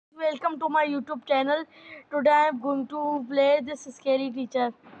welcome to my YouTube channel. Today I am going to play this scary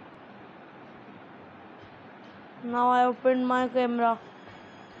teacher. Now I opened my camera.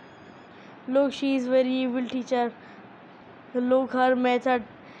 Look, she is very evil teacher. Look her method.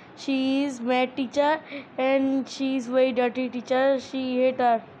 She is math teacher and she is very dirty teacher. She hate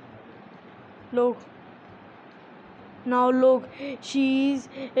her. Look. Now look, she's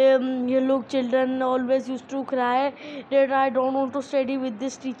look, children always used to cry that I don't want to study with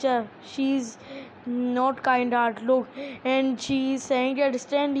this teacher. She's not kind heart. Look, and she's saying that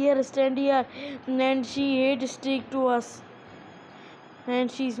stand here, and she hate stick to us.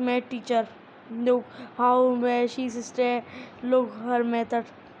 And she's math teacher. Look how she's stay. Look her method.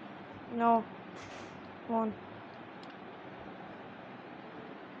 No, on.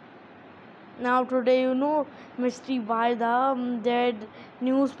 Now today mystery by the dead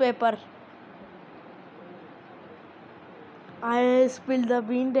newspaper. I spilled the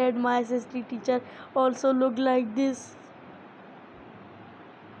bean that my SST teacher also looked like this.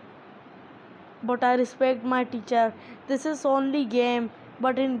 But I respect my teacher. This is only game.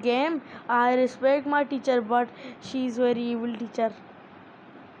 But in game, I respect my teacher. But she is very evil teacher.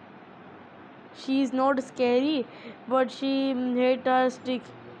 She is not scary, but she hate her stick.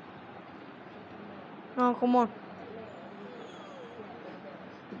 Now come on.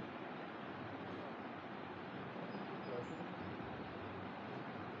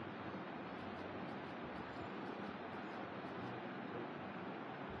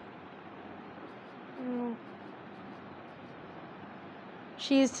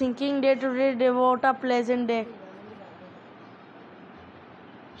 She is thinking that today what a pleasant day.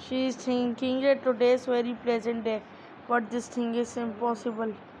 She is thinking that today is very pleasant day, but this thing is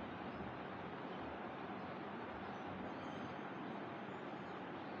impossible.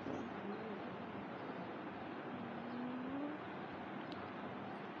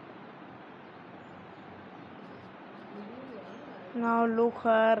 Now look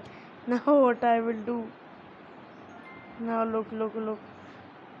her. Now what I will do. Now look.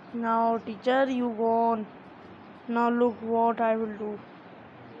 Now teacher, you gone. Now look what I will do.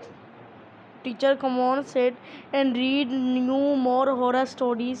 Teacher, come on, sit and read new more horror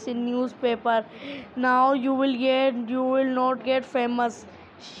stories in newspaper. Now you will not get famous.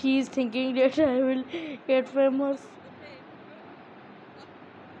 She is thinking that I will get famous.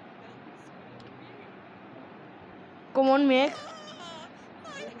 Come on, Meg.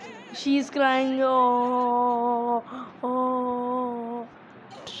 She is crying. Oh.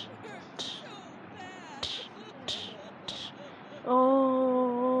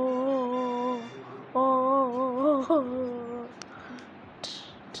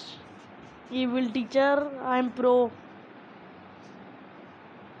 Evil teacher, I'm pro.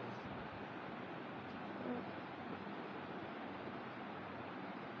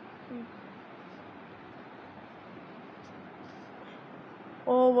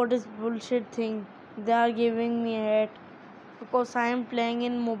 Oh, what is bullshit thing? They are giving me a hat because I am playing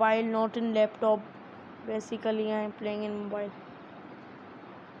in mobile, not in laptop. Basically, I am playing in mobile.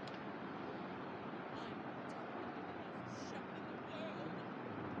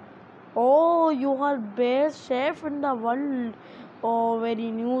 Oh, you are best chef in the world. Oh, very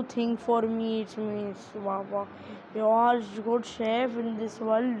new thing for me. It means wow. You are good chef in this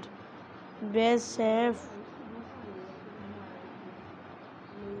world. Best chef.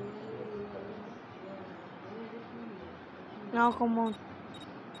 Now come on.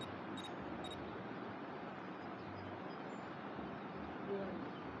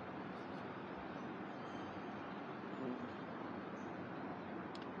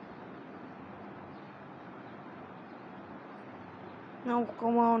 Now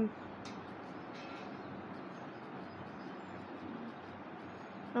come on.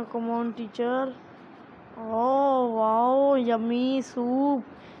 Now come on, teacher. Oh wow, yummy soup.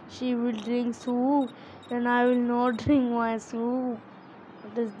 She will drink soup and I will not drink my soup.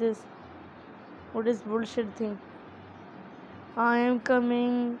 What is this? What is bullshit thing? I am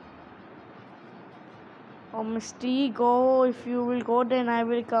coming. Oh, Misty, go. If you will go, then I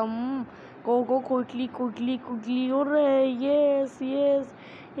will come. Go quickly. Hooray! Yes,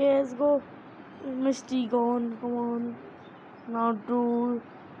 go. Misty, gone. Come on. Now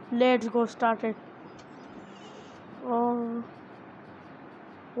let's go start it. Oh,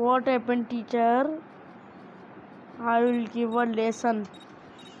 what happened, teacher? I will give a lesson.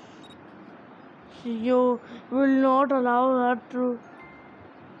 You will not allow her to.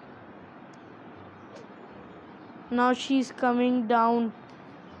 Now she's coming down.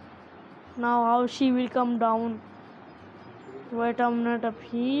 Now how she will come down? Wait a minute,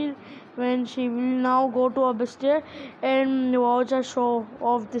 Abhir. When she will now go to upstairs and watch a show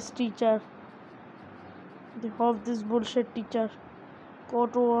of this teacher, of this bullshit teacher. Go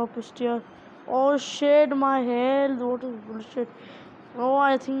to upstairs. Oh shit, my hair. What is bullshit? Oh,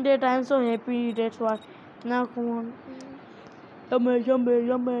 I think that I'm so happy. That's why. Now come on.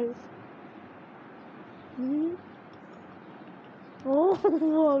 Yummy. Hmm? Oh,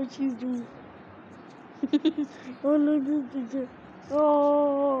 wow, she's doing. Oh, look this picture.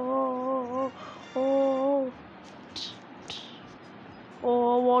 Oh, oh,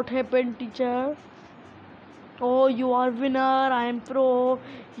 oh, what happened, teacher? Oh, you are winner. I am pro.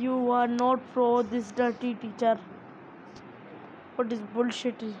 You are not pro. This dirty teacher. What is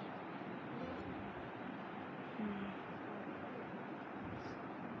bullshit?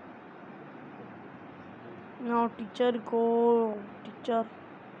 Now, teacher, go, teacher.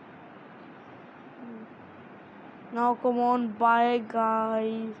 Now, come on, bye,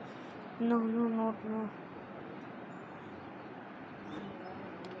 guys. No, not no.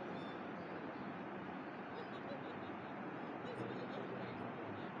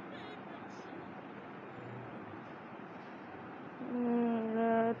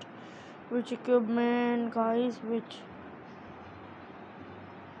 That which equipment, guys? Which?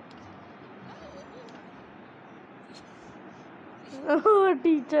 Oh,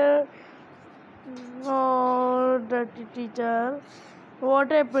 teacher. Oh, dirty teacher.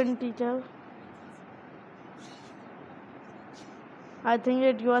 What happened, teacher? I think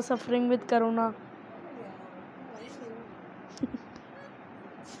that you are suffering with corona.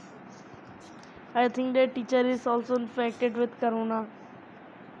 I think that teacher is also infected with corona.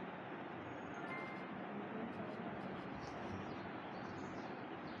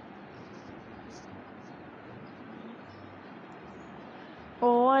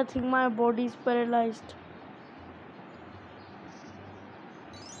 Oh, I think my body is paralyzed.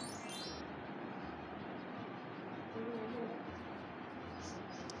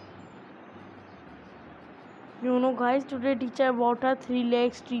 You know, guys, today teacher bought a 3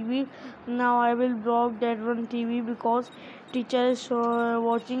 lakhs TV. Now I will block that one TV because teacher is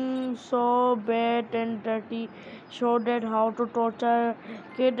watching so bad and dirty. Show that how to torture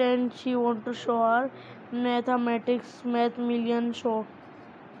kid and she want to show her mathematics, math million show.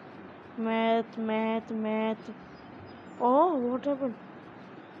 Math. Oh, what happened?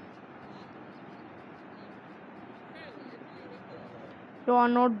 You are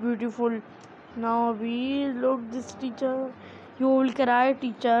not beautiful. Now we look this teacher. You will cry,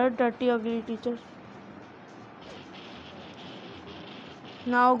 teacher. Dirty, ugly teacher.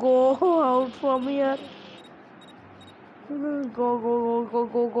 Now go out from here.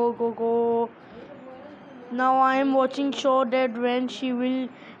 Go. Now I am watching show that when she will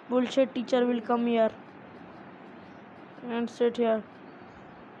bullshit teacher will come here and sit here.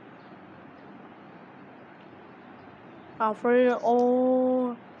 After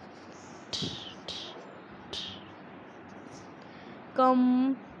oh,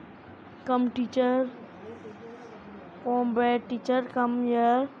 come teacher. Oh bad teacher, come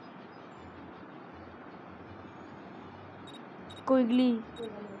here quickly.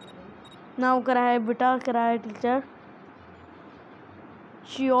 Now cry, beta, cry, teacher.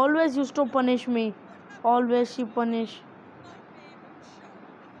 She always used to punish me. Always she punish.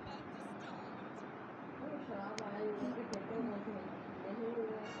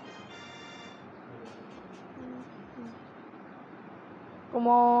 Come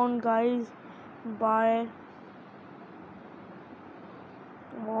on, guys. Bye.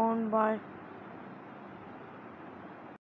 Come on, bye.